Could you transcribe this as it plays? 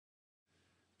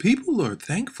People are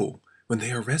thankful when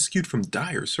they are rescued from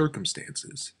dire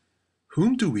circumstances.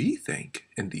 Whom do we thank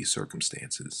in these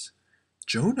circumstances?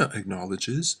 Jonah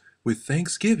acknowledges with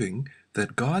thanksgiving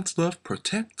that God's love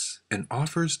protects and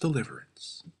offers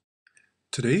deliverance.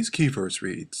 Today's key verse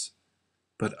reads,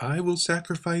 "But I will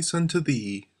sacrifice unto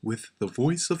thee with the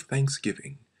voice of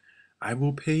thanksgiving. I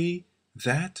will pay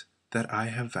that I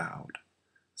have vowed.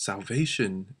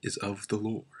 Salvation is of the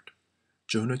Lord."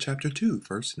 Jonah chapter 2,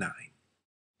 verse 9.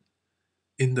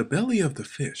 In the belly of the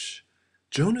fish,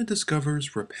 Jonah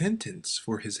discovers repentance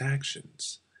for his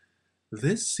actions.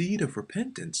 This seed of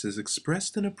repentance is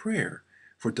expressed in a prayer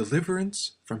for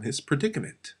deliverance from his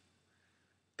predicament.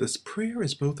 This prayer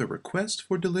is both a request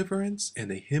for deliverance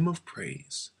and a hymn of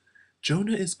praise.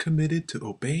 Jonah is committed to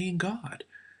obeying God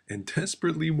and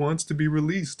desperately wants to be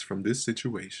released from this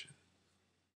situation.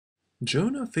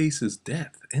 Jonah faces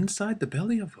death inside the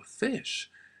belly of a fish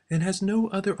and has no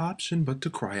other option but to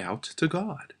cry out to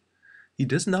God. He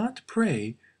does not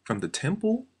pray from the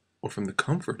temple or from the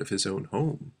comfort of his own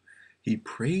home. He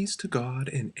prays to God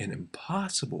in an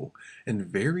impossible and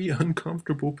very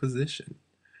uncomfortable position.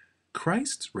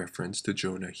 Christ's reference to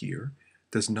Jonah here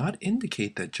does not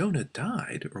indicate that Jonah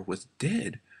died or was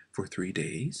dead for 3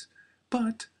 days,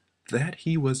 but that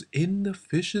he was in the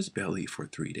fish's belly for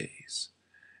 3 days.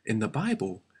 In the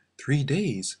Bible, 3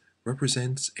 days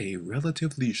represents a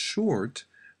relatively short,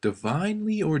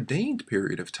 divinely ordained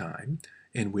period of time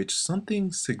in which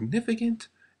something significant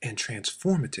and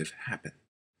transformative happened.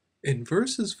 In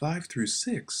verses 5 through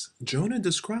 6, Jonah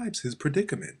describes his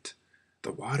predicament.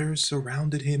 The waters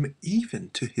surrounded him even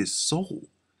to his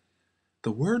soul.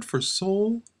 The word for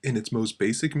soul, in its most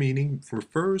basic meaning,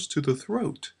 refers to the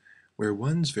throat, where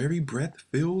one's very breath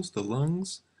fills the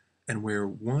lungs and where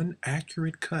one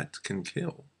accurate cut can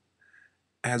kill,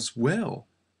 as well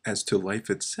as to life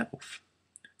itself.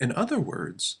 In other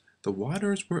words, the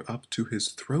waters were up to his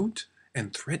throat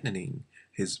and threatening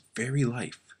his very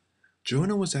life.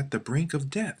 Jonah was at the brink of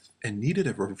death and needed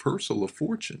a reversal of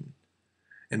fortune.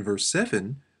 In verse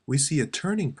 7, we see a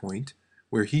turning point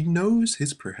where he knows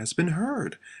his prayer has been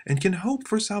heard and can hope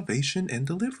for salvation and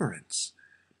deliverance.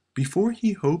 Before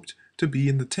he hoped to be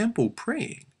in the temple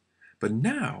praying, but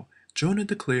now Jonah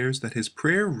declares that his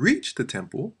prayer reached the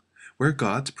temple where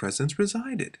God's presence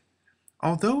resided.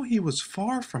 Although he was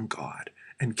far from God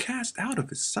and cast out of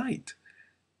his sight,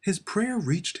 his prayer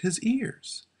reached his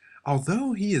ears.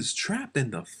 Although he is trapped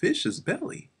in the fish's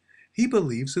belly, he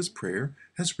believes his prayer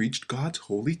has reached God's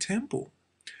holy temple.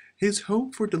 His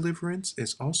hope for deliverance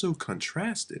is also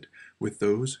contrasted with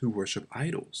those who worship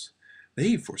idols.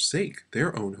 They forsake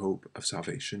their own hope of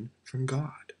salvation from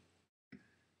God.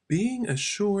 Being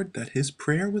assured that his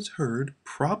prayer was heard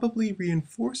probably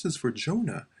reinforces for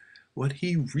Jonah what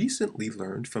he recently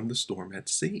learned from the storm at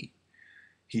sea.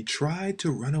 He tried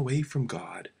to run away from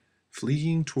God,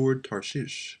 fleeing toward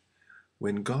Tarshish.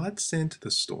 When God sent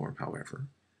the storm, however,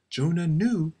 Jonah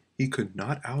knew he could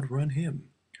not outrun him.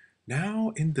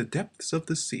 Now in the depths of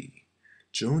the sea,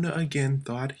 Jonah again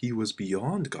thought he was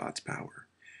beyond God's power,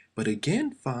 but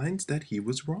again finds that he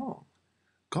was wrong.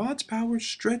 God's power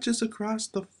stretches across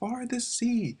the farthest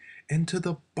sea and to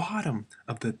the bottom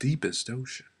of the deepest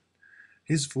ocean.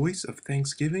 His voice of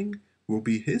thanksgiving will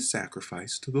be his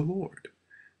sacrifice to the Lord.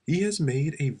 He has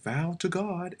made a vow to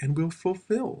God and will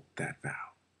fulfill that vow.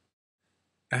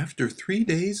 After 3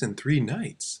 days and 3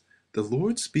 nights, the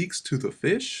Lord speaks to the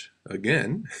fish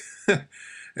again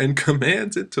and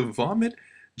commands it to vomit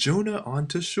Jonah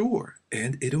onto shore,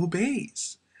 and it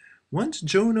obeys. Once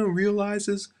Jonah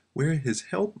realizes where his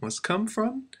help must come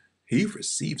from, he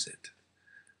receives it.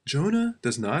 Jonah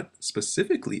does not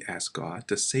specifically ask God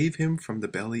to save him from the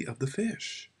belly of the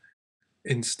fish.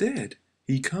 Instead,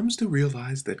 he comes to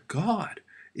realize that God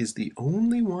is the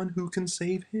only one who can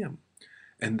save him,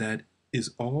 and that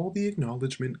is all the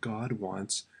acknowledgement God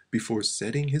wants before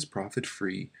setting his prophet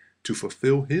free to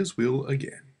fulfill his will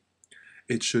again.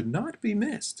 It should not be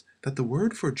missed that the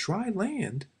word for dry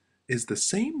land is the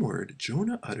same word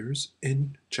Jonah utters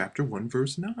in chapter 1,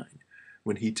 verse 9,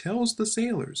 when he tells the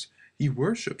sailors he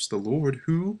worships the Lord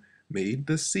who made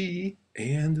the sea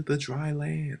and the dry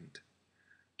land.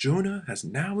 Jonah has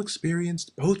now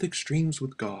experienced both extremes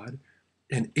with God,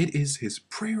 and it is his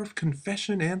prayer of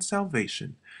confession and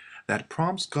salvation that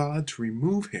prompts God to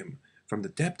remove him from the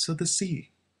depths of the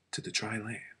sea to the dry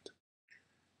land.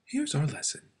 Here's our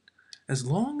lesson. As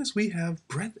long as we have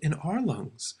breath in our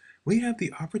lungs, we have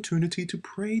the opportunity to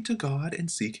pray to God and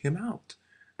seek Him out.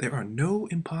 There are no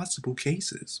impossible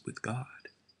cases with God.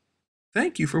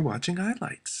 Thank you for watching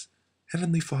iLights.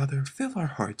 Heavenly Father, fill our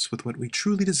hearts with what we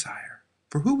truly desire,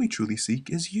 for who we truly seek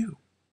is you.